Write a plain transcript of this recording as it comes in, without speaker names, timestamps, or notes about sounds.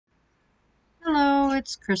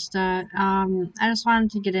it's Krista. I just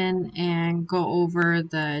wanted to get in and go over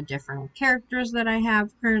the different characters that I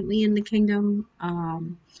have currently in the kingdom.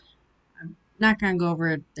 I'm not going to go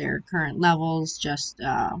over their current levels, just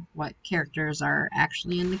what characters are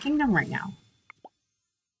actually in the kingdom right now.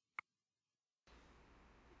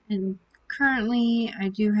 And currently, I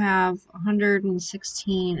do have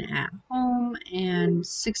 116 at home and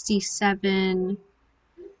 67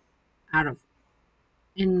 out of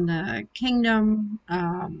in the kingdom,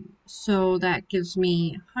 so that gives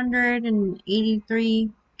me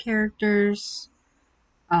 183 characters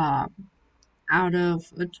out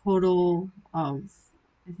of a total of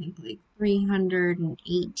I think like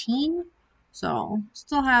 318. So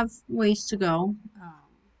still have ways to go,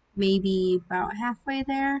 maybe about halfway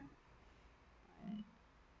there.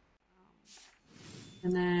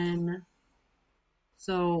 And then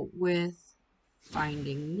so with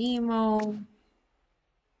Finding Nemo,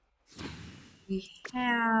 we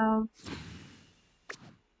have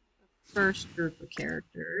first group of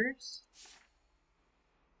characters.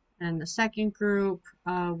 And the second group,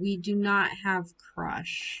 we do not have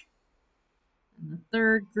Crush. And the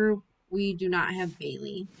third group, we do not have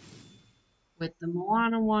Bailey. With the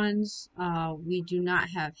Moana ones, we do not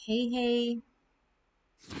have Hey Hey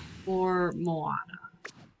or Moana.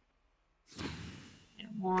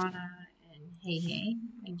 And Moana and Hey Hey,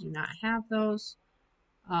 I do not have those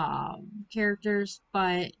characters,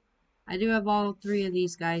 but I do have all three of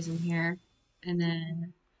these guys in here. And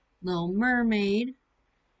then Little Mermaid,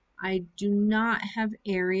 I do not have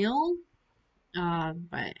Ariel,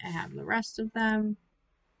 but I have the rest of them.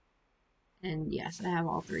 And yes, I have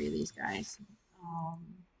all three of these guys.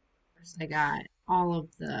 First I got all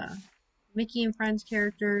of the Mickey and Friends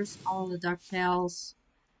characters, all of the DuckTales,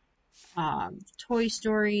 Toy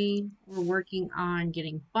Story. We're working on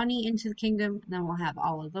getting Bunny into the kingdom, and then we'll have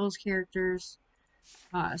all of those characters.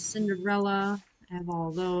 Cinderella, I have all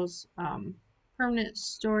of those. Permanent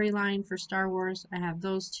storyline for Star Wars, I have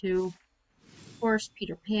those two. Of course,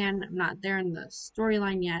 Peter Pan, I'm not there in the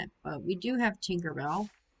storyline yet, but we do have Tinkerbell.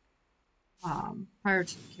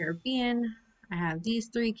 Pirates of the Caribbean, I have these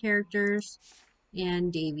three characters,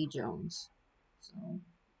 and Davy Jones. So,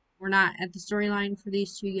 we're not at the storyline for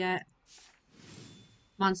these two yet.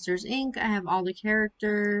 Monsters Inc., I have all the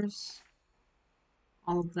characters,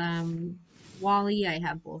 all of them. Wall-E, I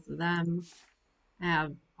have both of them. I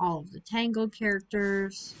have all of the Tangled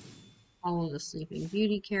characters, all of the Sleeping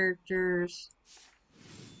Beauty characters,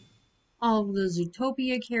 all of the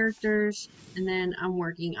Zootopia characters, and then I'm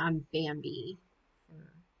working on Bambi for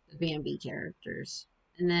the Bambi characters.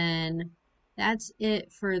 And then that's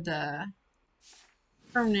it for the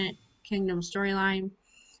permanent kingdom storyline.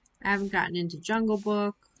 I haven't gotten into Jungle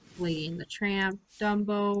Book, Lady and the Tramp,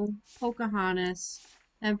 Dumbo, Pocahontas,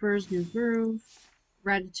 Emperor's New Groove,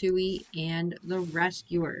 Ratatouille, and The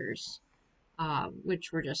Rescuers,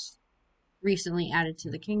 which were just recently added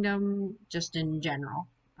to the kingdom, just in general,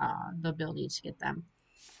 the ability to get them.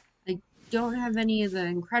 I don't have any of the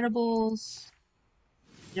Incredibles.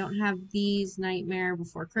 I don't have these Nightmare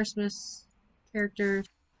Before Christmas characters,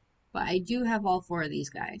 but I do have all four of these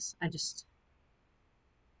guys. I just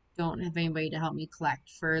don't have anybody to help me collect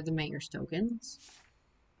for the mayor's tokens.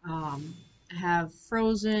 I have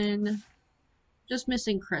Frozen, just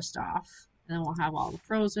missing Kristoff, and then we'll have all the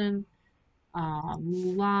Frozen.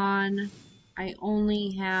 Mulan, I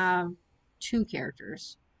only have 2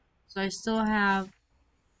 characters, so I still have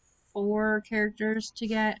 4 characters to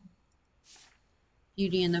get.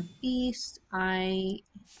 Beauty and the Beast, I'm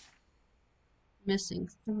missing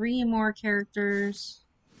 3 more characters.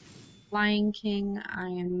 Lion King, I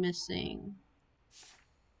am missing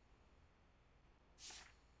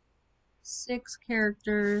 6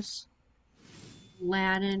 characters.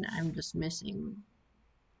 Aladdin, I'm just missing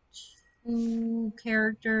 2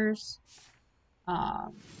 characters.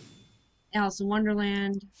 Alice in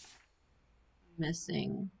Wonderland, I'm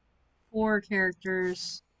missing 4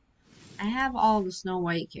 characters. I have all the Snow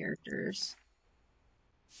White characters.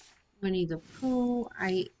 Winnie the Pooh,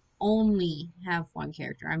 I only have 1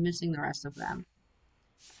 character. I'm missing the rest of them.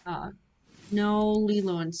 No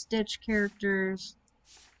Lilo and Stitch characters.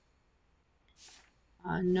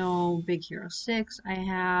 No Big Hero 6. I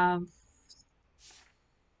have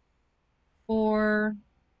 4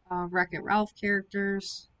 Wreck-It Ralph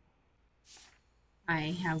characters.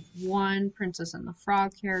 I have 1 Princess and the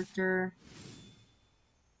Frog character.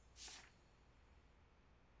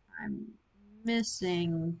 I'm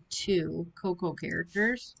missing 2 Coco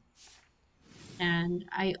characters. And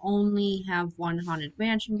I only have 1 Haunted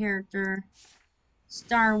Mansion character.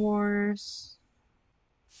 Star Wars.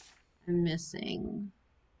 I'm missing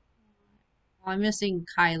Well, I'm missing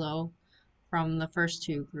Kylo from the first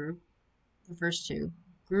two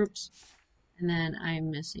groups, and then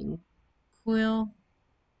I'm missing Quill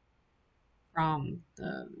from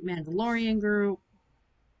the Mandalorian group,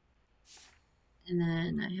 and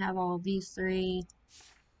then I have all of these three.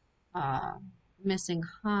 Missing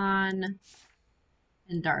Han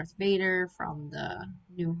and Darth Vader from the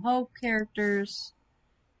New Hope characters,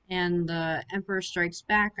 and the Emperor Strikes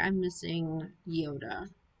Back. I'm missing Yoda.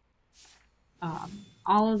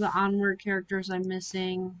 All of the Onward characters I'm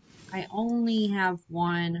missing. I only have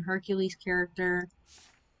one Hercules character.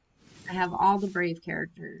 I have all the Brave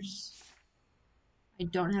characters. I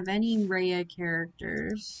don't have any Rhea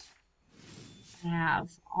characters. I have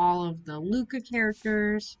all of the Luca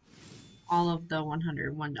characters, all of the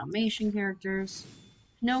 101 Dalmatian characters.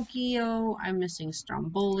 Pinocchio, I'm missing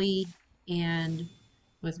Stromboli, and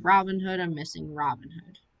with Robin Hood, I'm missing Robin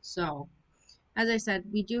Hood. So, as I said,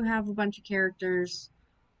 we do have a bunch of characters.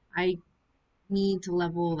 I need to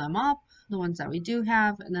level them up, the ones that we do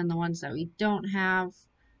have, and then the ones that we don't have.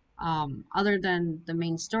 Other than the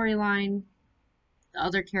main storyline, the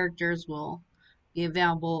other characters will be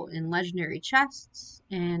available in legendary chests,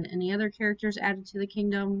 and any other characters added to the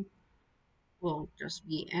kingdom will just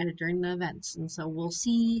be added during the events. And so we'll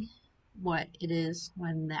see what it is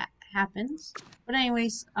when that happens. But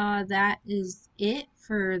anyways, that is it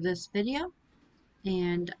for this video,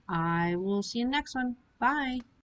 and I will see you in the next one. Bye!